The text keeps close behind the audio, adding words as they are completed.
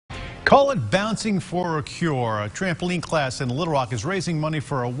Call it Bouncing for a Cure. A trampoline class in Little Rock is raising money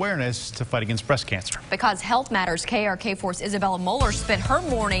for awareness to fight against breast cancer. Because Health Matters, KRK4's Isabella Moeller spent her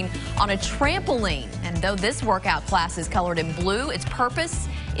morning on a trampoline. And though this workout class is colored in blue, its purpose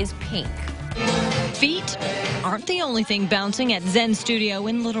is pink. Feet aren't the only thing bouncing at Zen Studio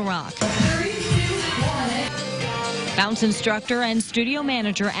in Little Rock. Bounce instructor and studio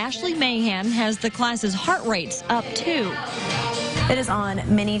manager Ashley Mahan has the class's heart rates up too. It is on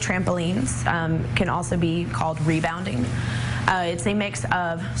mini trampolines, can also be called rebounding. It's a mix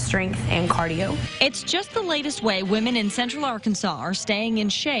of strength and cardio. It's just the latest way women in Central Arkansas are staying in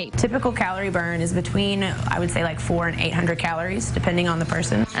shape. Typical calorie burn is between, I would say, like 400 and 800 calories, depending on the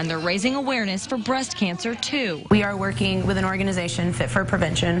person. And they're raising awareness for breast cancer, too. We are working with an organization, Fit for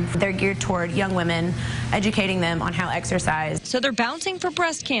Prevention. They're geared toward young women, educating them on how exercise. So they're bouncing for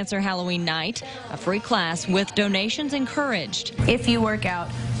breast cancer Halloween night, a free class with donations encouraged. If you work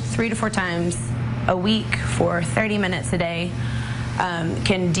out 3 to 4 times a week for 30 minutes a day,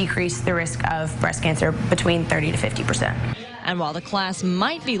 can decrease the risk of breast cancer between 30 to 50%. And while the class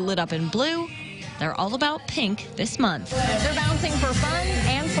might be lit up in blue, they're all about pink this month. They're bouncing for fun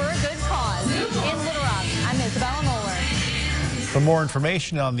and for a good cause. In Little Rock, I'm Isabella Moeller. For more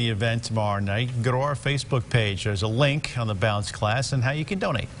information on the event tomorrow night, go to our Facebook page. There's a link on the Bounce class and how you can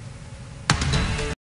donate.